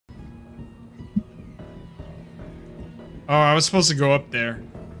Oh, I was supposed to go up there.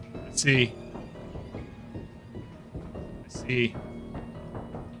 I see. I see.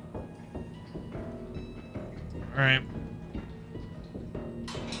 Alright.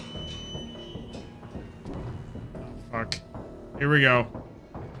 Oh, fuck. Here we go.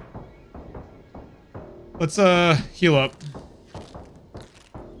 Let's, heal up.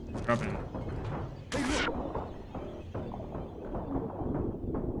 Drop in.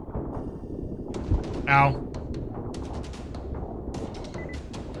 Ow.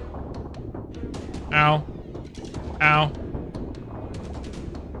 Ow. Ow.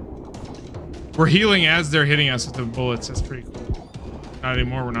 We're healing as they're hitting us with the bullets. That's pretty cool. Not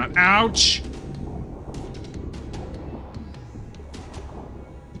anymore, we're not. Ouch!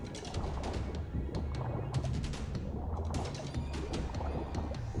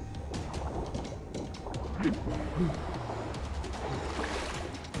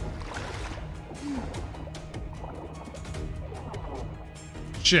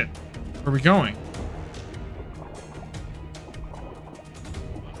 Shit. Where are we going?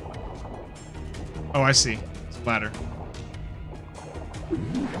 Oh, I see. It's a ladder.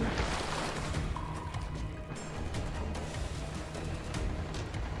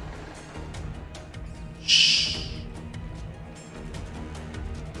 Shh.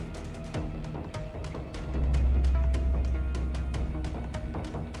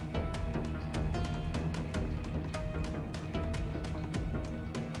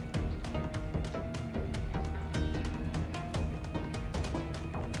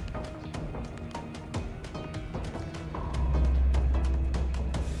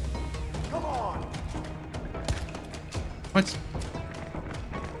 What?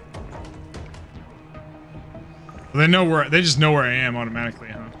 Well, they know where. They just know where I am automatically,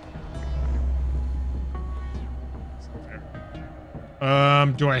 huh?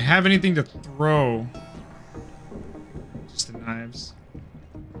 Do I have anything to throw? Just the knives.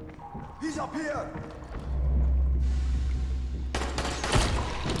 He's up here.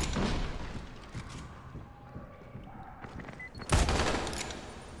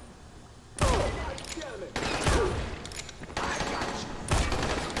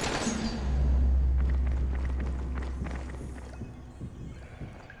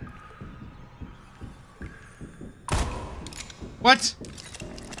 What?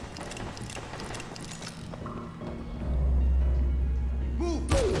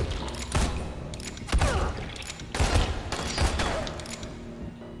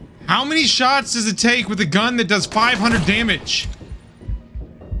 How many shots does it take with a gun that does 500 damage?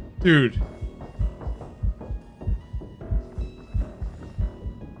 Dude.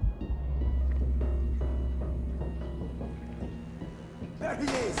 There he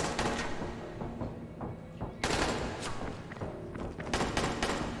is.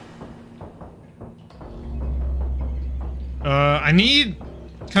 I need...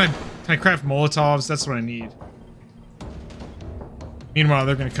 Can I craft Molotovs? That's what I need. Meanwhile,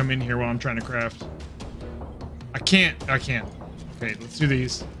 they're gonna come in here while I'm trying to craft. I can't. Okay, let's do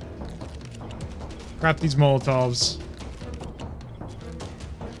these. Craft these Molotovs.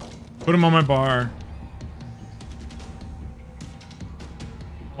 Put them on my bar.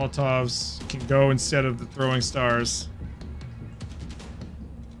 Molotovs can go instead of the throwing stars.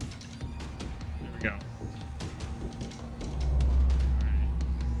 There we go.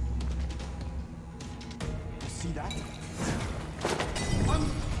 See that?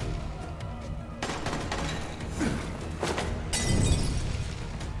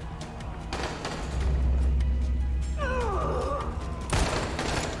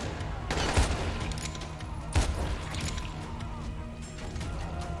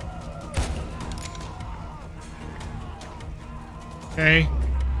 Okay.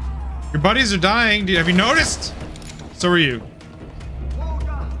 Your buddies are dying. Have you noticed? So are you.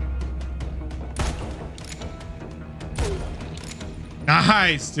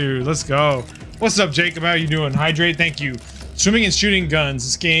 Nice, dude. Let's go. What's up, Jacob? How you doing? Hydrate, thank you. Swimming and shooting guns.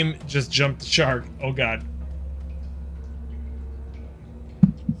 This game just jumped the shark. Oh, God.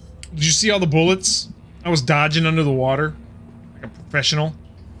 Did you see all the bullets? I was dodging under the water. Like a professional.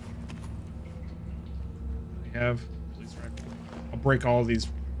 We have... I'll break all of these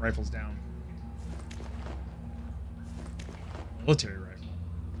rifles down. Military rifle.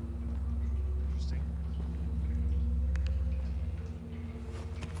 Interesting.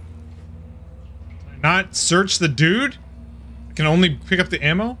 Can I not search the dude? I can only pick up the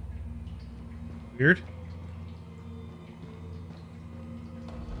ammo? Weird.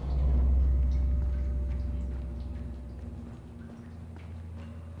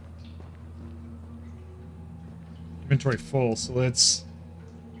 Inventory full, so let's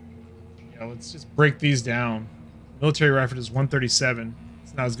just break these down. Military rifle is 137.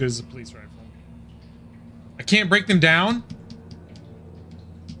 It's not as good as a police rifle. I can't break them down?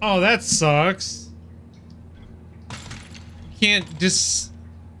 Oh, that sucks. You can't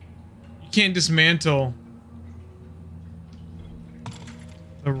dismantle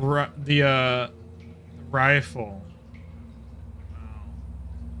the rifle. Wow.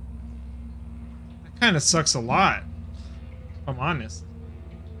 That kind of sucks a lot, if I'm honest.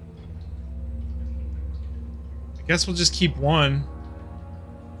 I guess we'll just keep one.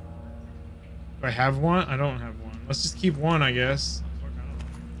 Do I have one? I don't have one. Let's just keep one, I guess. Fuck, I don't know.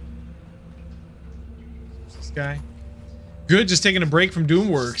 Who's this guy? Good, just taking a break from doing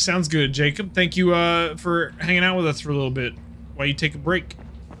work. Sounds good, Jacob. Thank you for hanging out with us for a little bit while you take a break.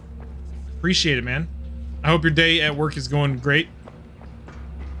 Appreciate it, man. I hope your day at work is going great.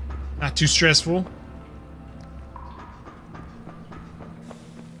 Not too stressful.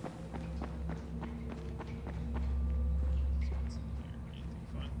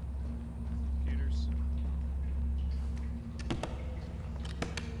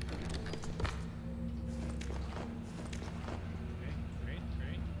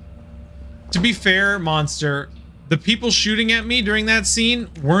 To be fair, Monster, the people shooting at me during that scene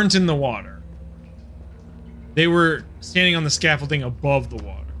weren't in the water. They were standing on the scaffolding above the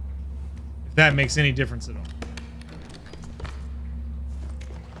water. If that makes any difference at all.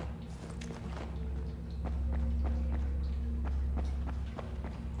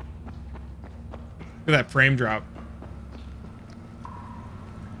 Look at that frame drop.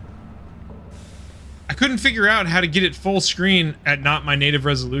 I couldn't figure out how to get it full screen at not my native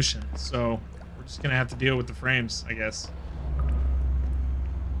resolution, so we're just gonna have to deal with the frames, I guess.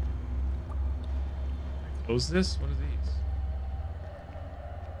 Close this? What are these?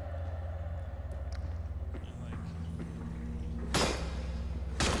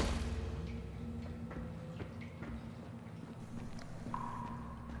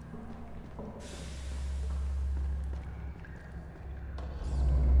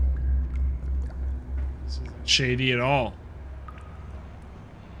 Shady at all.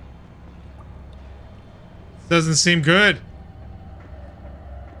 Doesn't seem good.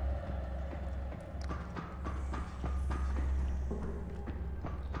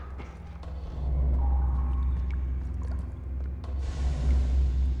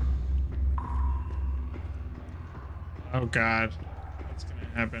 Oh God, what's gonna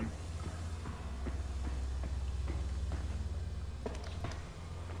happen?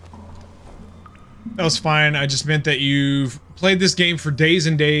 That was fine. I just meant that you've played this game for days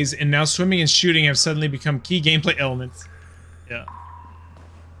and days, and now swimming and shooting have suddenly become key gameplay elements. Yeah.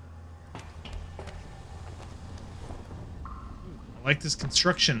 I like this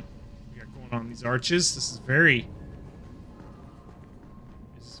construction we got going on. These arches. This is very...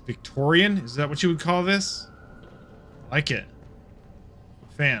 Is this Victorian? Is that what you would call this? I like it.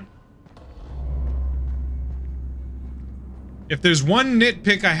 Fan. If there's one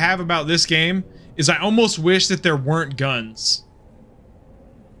nitpick I have about this game, is I almost wish that there weren't guns.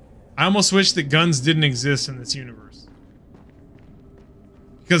 I almost wish that guns didn't exist in this universe.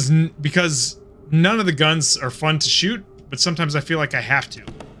 Because none of the guns are fun to shoot, but sometimes I feel like I have to.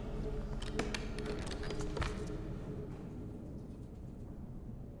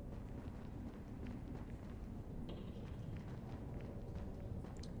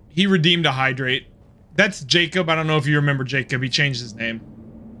 He redeemed a hydrate. That's Jacob. I don't know if you remember Jacob. He changed his name.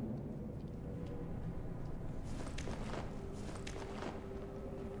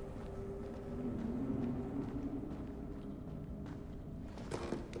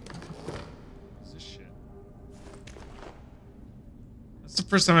 What's this shit? That's the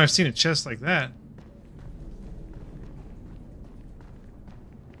first time I've seen a chest like that.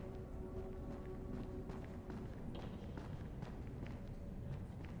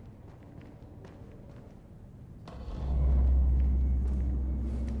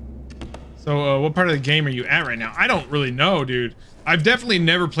 So, what part of the game are you at right now? I don't really know, dude. I've definitely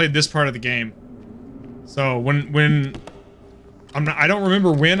never played this part of the game. So, I don't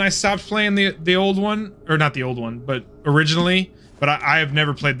remember when I stopped playing the old one. Or not the old one, but originally. But I have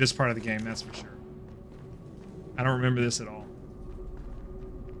never played this part of the game, that's for sure. I don't remember this at all.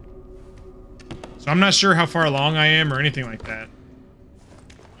 So, I'm not sure how far along I am or anything like that.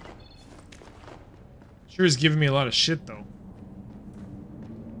 Sure is giving me a lot of shit, though.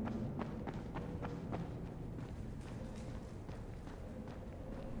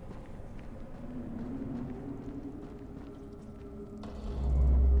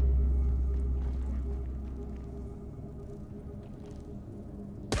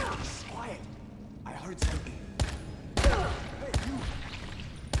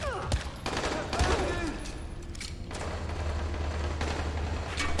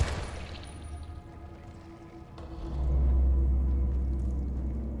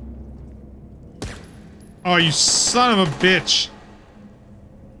 Oh, you son of a bitch.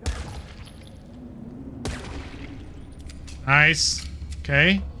 Nice.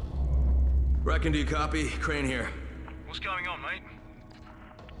 Okay. Reckon, do you copy? Crane here. What's going on, mate?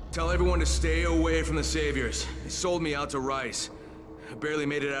 Tell everyone to stay away from the Saviors. They sold me out to Rice. I barely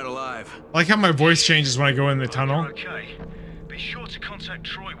made it out alive. I like how my voice changes when I go in the tunnel. Okay. Be sure to contact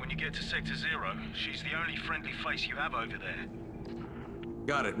Troy when you get to Sector 0. She's the only friendly face you have over there.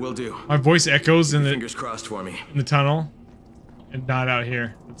 Got it, will do. My voice echoes in Fingers crossed for me. the tunnel, and not out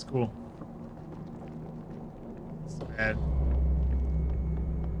here. That's cool. It's bad.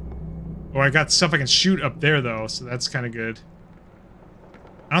 Oh, I got stuff I can shoot up there though, so that's kind of good.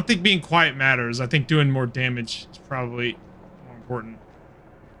 I don't think being quiet matters. I think doing more damage is probably more important.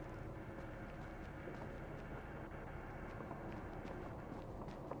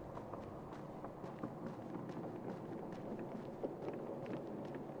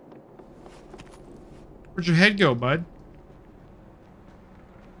 Where'd your head go, bud?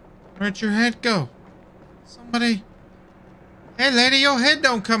 Where'd your head go? Somebody... Hey, lady, your head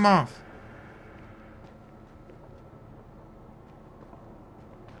don't come off.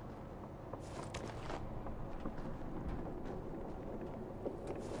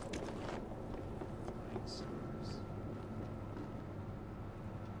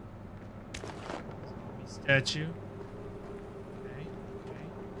 Statue. Okay, okay.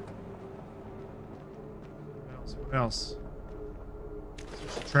 What else? What else?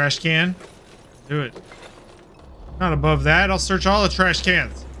 Search the trash can. Do it. Not above that. I'll search all the trash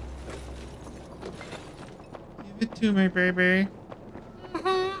cans. Give it to me, baby.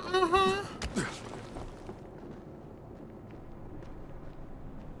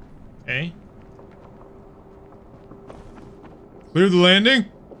 Okay. Clear the landing.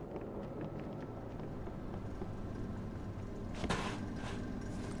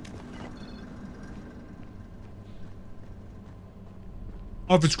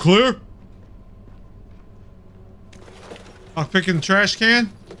 Oh, if it's clear. I'll pick in the trash can.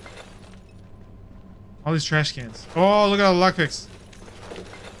 All these trash cans. Oh, look at all the lockpicks.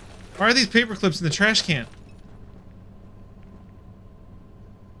 Why are these paper clips in the trash can?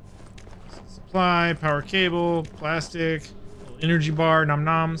 Supply, power cable, plastic, little energy bar, nom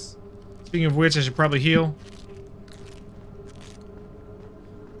noms. Speaking of which, I should probably heal.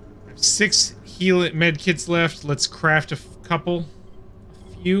 I have 6 heal med kits left. Let's craft a couple.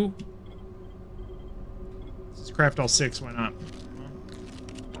 A few. Let's craft all 6, why not?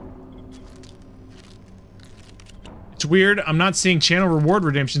 It's weird, I'm not seeing channel reward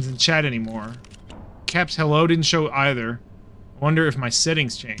redemptions in chat anymore. Cap's hello didn't show either. I wonder if my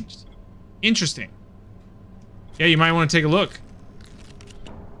settings changed. Interesting. Yeah, you might want to take a look.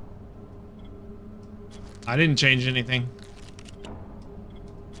 I didn't change anything.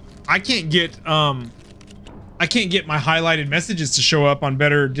 I can't get my highlighted messages to show up on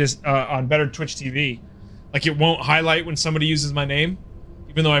better Twitch TV. Like, it won't highlight when somebody uses my name,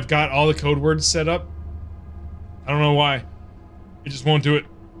 even though I've got all the code words set up. I don't know why. It just won't do it.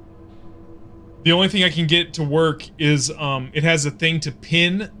 The only thing I can get to work is it has a thing to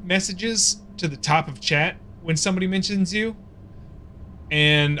pin messages to the top of chat when somebody mentions you,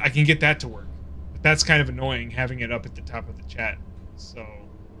 and I can get that to work. But that's kind of annoying, having it up at the top of the chat. So,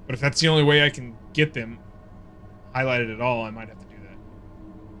 but if that's the only way I can get them highlighted at all, I might have to do that.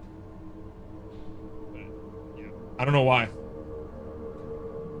 But yeah, I don't know why.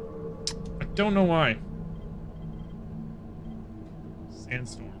 I don't know why.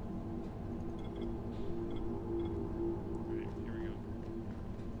 Sandstorm. Alright, here we go.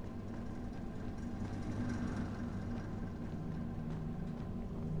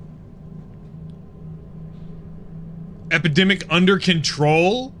 Epidemic under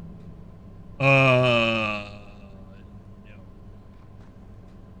control? No.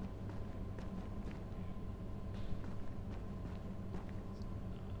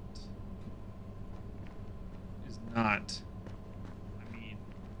 Is not.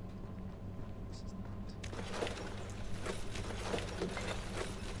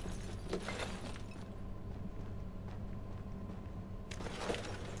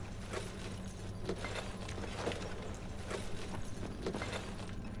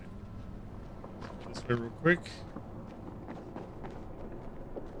 Real quick.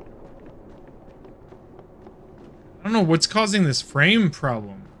 I don't know what's causing this frame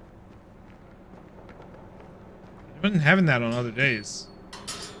problem. I've been having that on other days.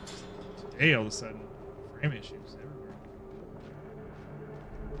 Today, all of a sudden, frame issues everywhere.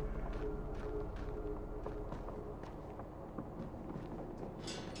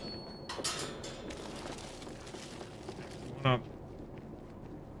 One up.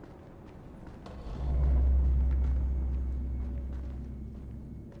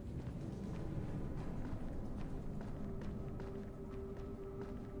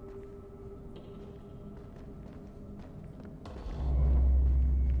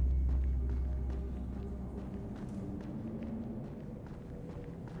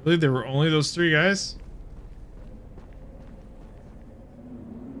 Really, there were only those 3 guys?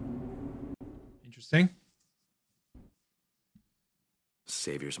 Interesting.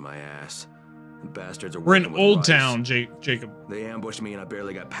 Savior's my ass. The bastards are We're in working with Old Rice. Town, Jacob. They ambushed me and I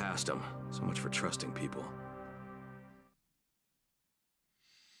barely got past them. So much for trusting people.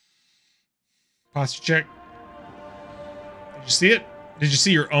 Posture check. Did you see it? Did you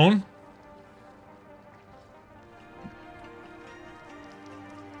see your own?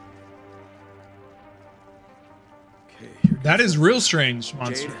 Okay, That is real strange,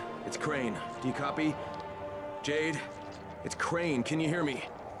 monster. Jade, it's Crane. Do you copy? Jade, it's Crane. Can you hear me?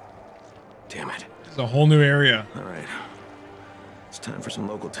 Damn it. It's a whole new area. All right. It's time for some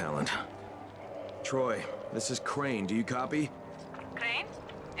local talent. Troy, this is Crane. Do you copy? Crane?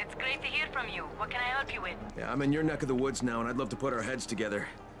 It's great to hear from you. What can I help you with? Yeah, I'm in your neck of the woods now, and I'd love to put our heads together.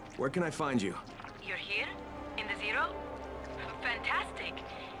 Where can I find you? You're here? In the Zero? Fantastic.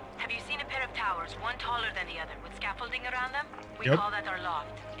 Have you seen a pair of towers, one taller than the other, with scaffolding around them? We Yep. call that our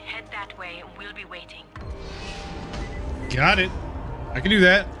loft. Head that way, and we'll be waiting. Got it. I can do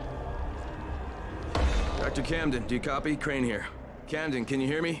that. Dr. Camden, do you copy? Crane here. Camden, can you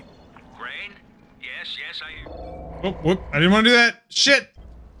hear me? Crane? Yes, I... Oh, whoop. I didn't want to do that. Shit.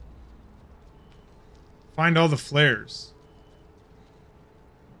 Find all the flares.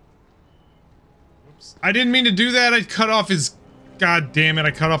 Oops. I didn't mean to do that. I cut off his... God damn it.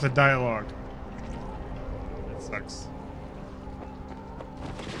 I cut off the dialogue. That sucks.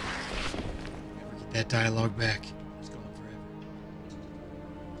 Never get that dialogue back. It's going forever.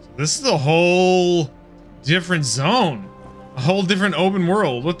 So this is a whole different zone. A whole different open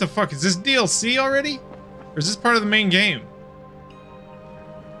world. What the fuck? Is this DLC already? Or is this part of the main game?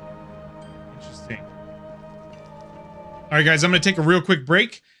 Interesting. Alright guys, I'm going to take a real quick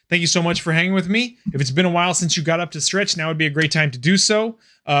break. Thank you so much for hanging with me. If it's been a while since you got up to stretch, now would be a great time to do so.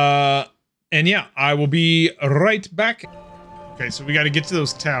 And yeah, I will be right back. Okay, so we got to get to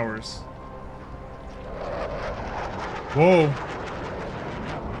those towers. Whoa.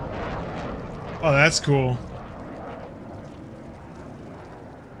 Oh, that's cool.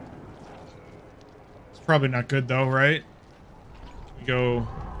 Probably not good though, right? We go.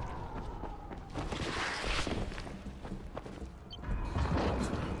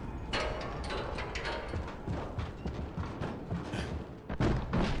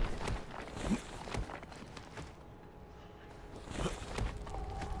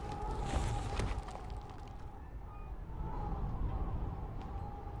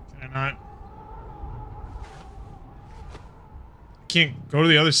 Can I not? I can't go to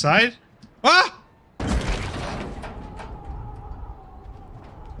the other side? Ah!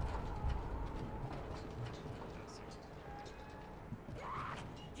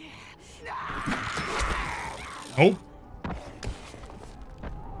 Nope.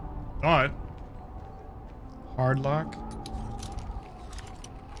 Thought. Hard lock.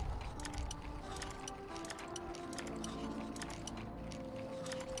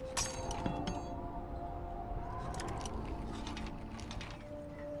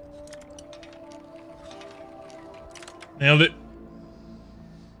 Nailed it.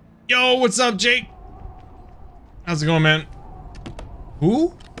 Yo, what's up, Jake? How's it going, man? Who?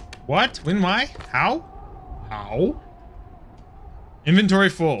 What? When? Why? How? How? Inventory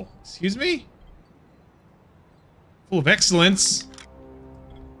full. Excuse me? Full of excellence.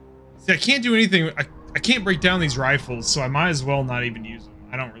 See, I can't do anything. I can't break down these rifles, so I might as well not even use them.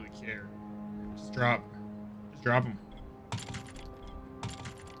 I don't really care. Just drop. Just drop them.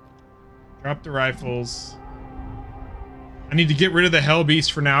 Drop the rifles. I need to get rid of the Hell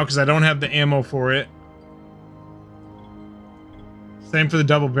Beast for now because I don't have the ammo for it. Same for the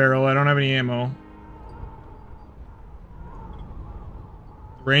double barrel. I don't have any ammo.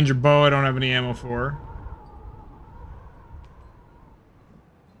 The Ranger bow I don't have any ammo for.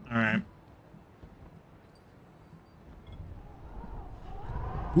 Alright.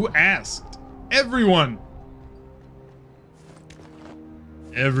 Who asked? Everyone!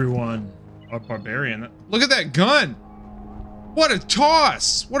 Everyone. A barbarian. Look at that gun! What a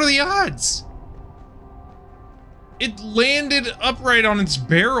toss! What are the odds? It landed upright on its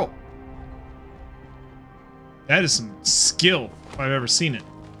barrel. That is some skill, if I've ever seen it.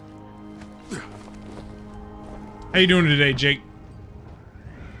 How you doing today, Jake?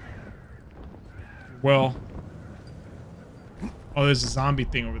 Well. Oh, there's a zombie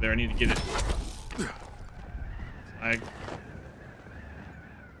thing over there. I need to get it. Flag.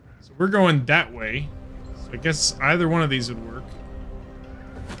 So we're going that way. So I guess either one of these would work.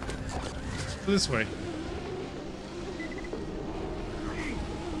 Let's go this way.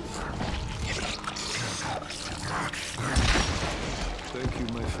 Thank you,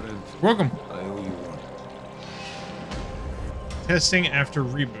 my friend. Welcome. I owe you one. Testing after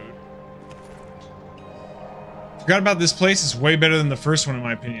reboot. Forgot about this place. It's way better than the first one in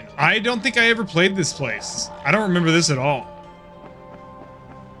my opinion. I don't think I ever played this place. I don't remember this at all.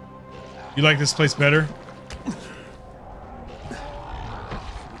 You like this place better?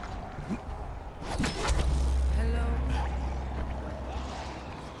 Hello.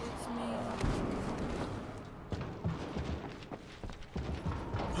 It's me.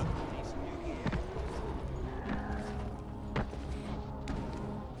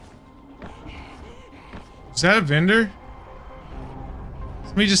 Is that a vendor?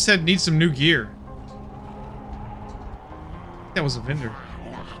 Somebody just said need some new gear. That was a vendor.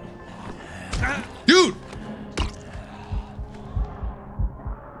 Dude!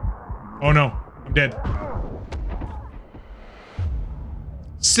 Oh no, I'm dead.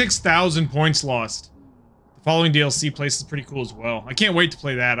 6,000 points lost. The following DLC place is pretty cool as well. I can't wait to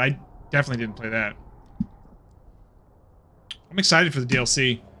play that. I definitely didn't play that. I'm excited for the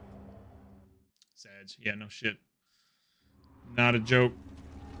DLC. Sad. Yeah, no shit. Not a joke.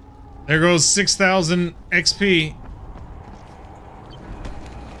 There goes 6,000 XP.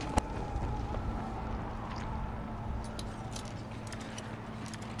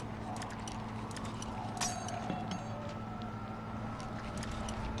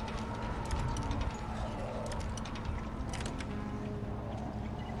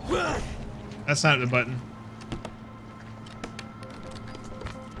 That's not the button.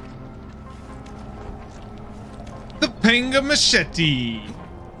 The Panga Machete.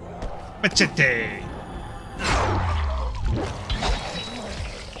 Machete.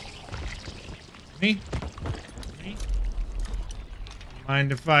 Me? Me?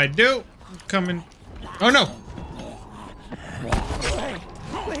 Mind if I do? I'm coming. Oh no!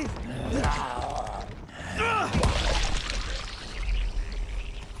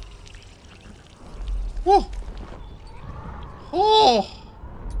 Whoa! Oh!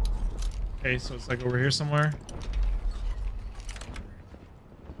 Okay, so it's like over here somewhere.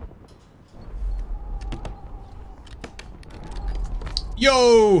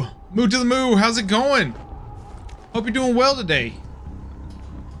 Yo! Moo to the moo, how's it going? Hope you're doing well today.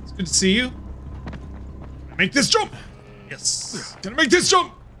 It's good to see you. Gonna make this jump! Yes. Gonna make this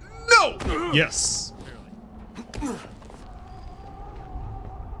jump! No! Yes.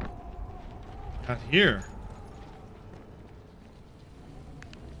 Not here.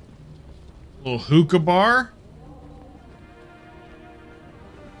 Little hookah bar.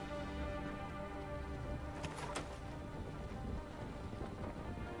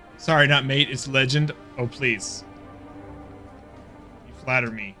 Sorry, not mate, it's legend. Oh, please. You flatter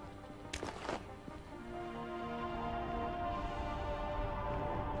me.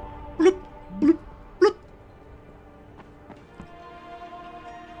 Bloop, bloop, bloop.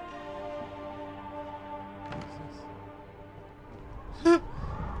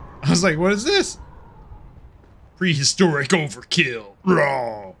 I was like, what is this? Prehistoric overkill.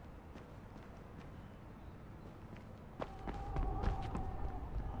 Raw.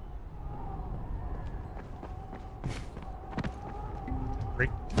 Break.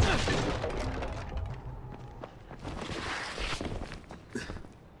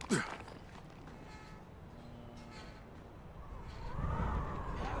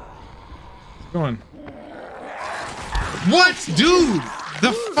 Going. What, dude?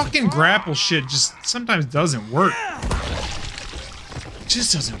 The fucking grapple shit just sometimes doesn't work. It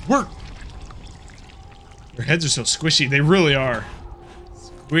just doesn't work. Their heads are so squishy. They really are.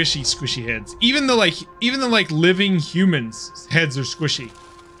 Squishy, squishy heads. Even the living humans' heads are squishy.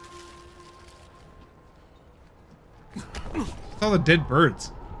 It's all the dead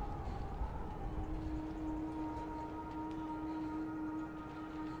birds.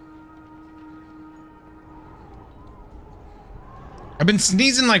 I've been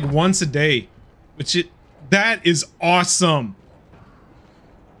sneezing like once a day, that is awesome.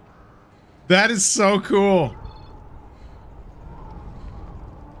 That is so cool.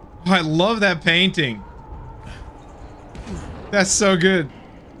 Oh, I love that painting. That's so good.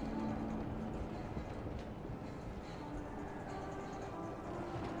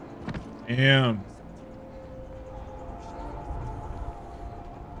 Damn.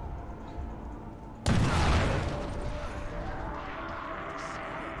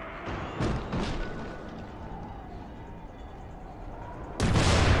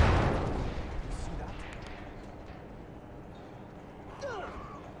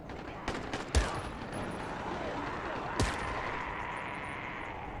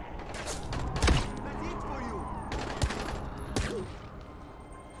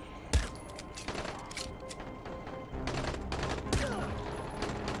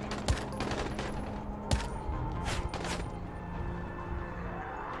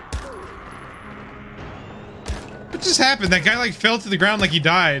 What just happened? That guy like fell to the ground like he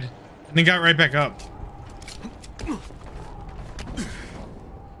died and then got right back up.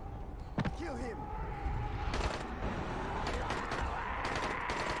 Kill him.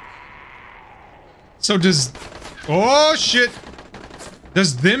 So does... Oh, shit.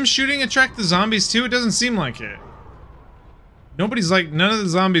 Does them shooting attract the zombies too? It doesn't seem like it. Nobody's like... None of the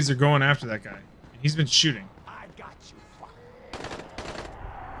zombies are going after that guy. He's been shooting. I got you.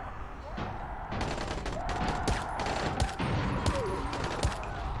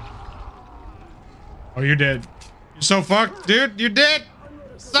 Oh, you're dead. You're so fucked, dude. You're dead.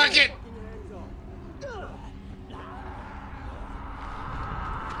 Suck it.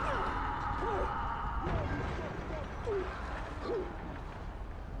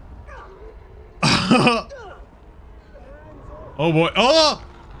 Oh boy. Oh!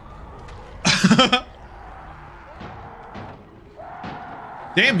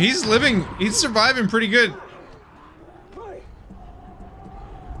 Damn, he's living. He's surviving pretty good.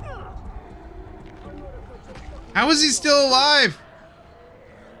 How is he still alive?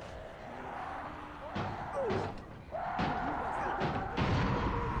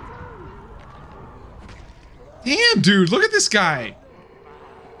 Damn, dude, look at this guy.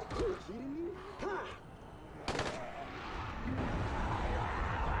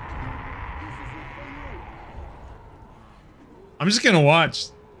 I'm just gonna watch.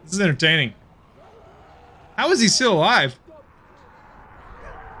 This is entertaining. How is he still alive?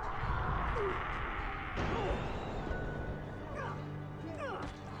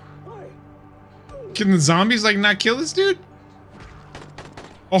 Can the zombies like not kill this dude?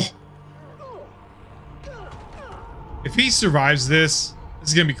 Oh. If he survives this, this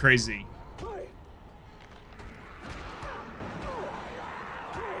is gonna be crazy.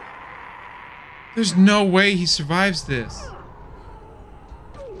 There's no way he survives this.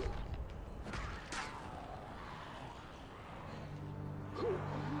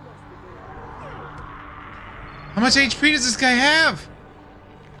 How much HP does this guy have?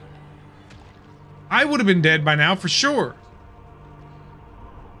 I would have been dead by now for sure.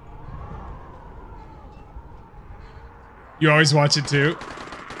 You always watch it too.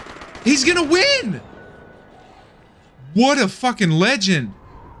 He's gonna win! What a fucking legend.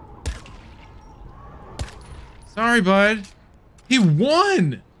 Sorry, bud. He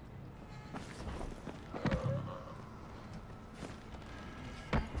won!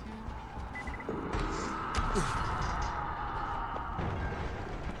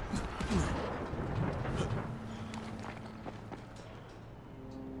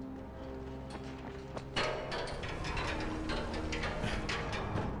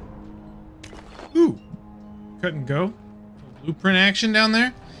 Ooh. Cut and go. Blueprint action down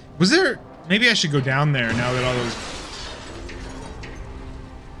there? Was there... Maybe I should go down there now that all those...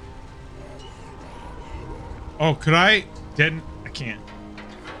 Oh, could I... I can't.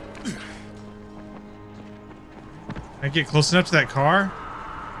 Can I get close enough to that car?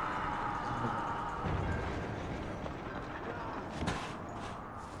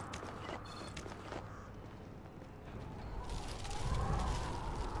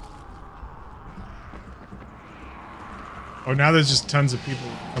 Oh, now there's just tons of people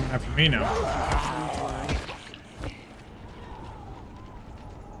coming after me now.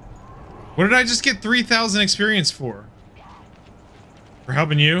 What did I just get 3,000 experience for? For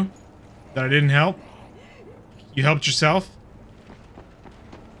helping you? That I didn't help? You helped yourself?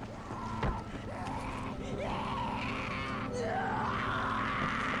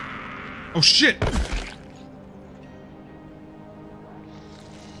 Oh shit!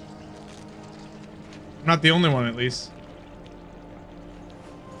 I'm not the only one, at least.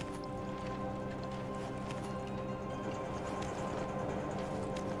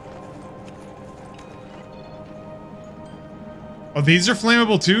 Oh, these are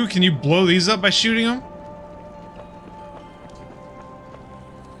flammable too? Can you blow these up by shooting them?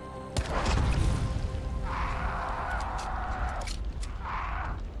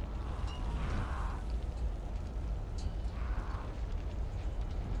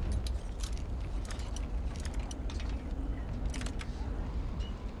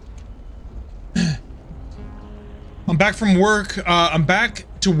 I'm back from work. I'm back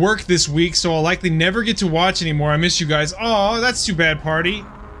to work this week, so I'll likely never get to watch anymore. I miss you guys. Oh, that's too bad, party.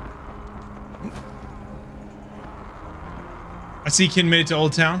 I see Kin made it to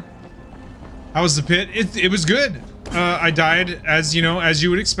Old Town. How was the pit? It was good. I died, as you know, as you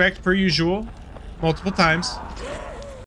would expect, per usual, multiple times.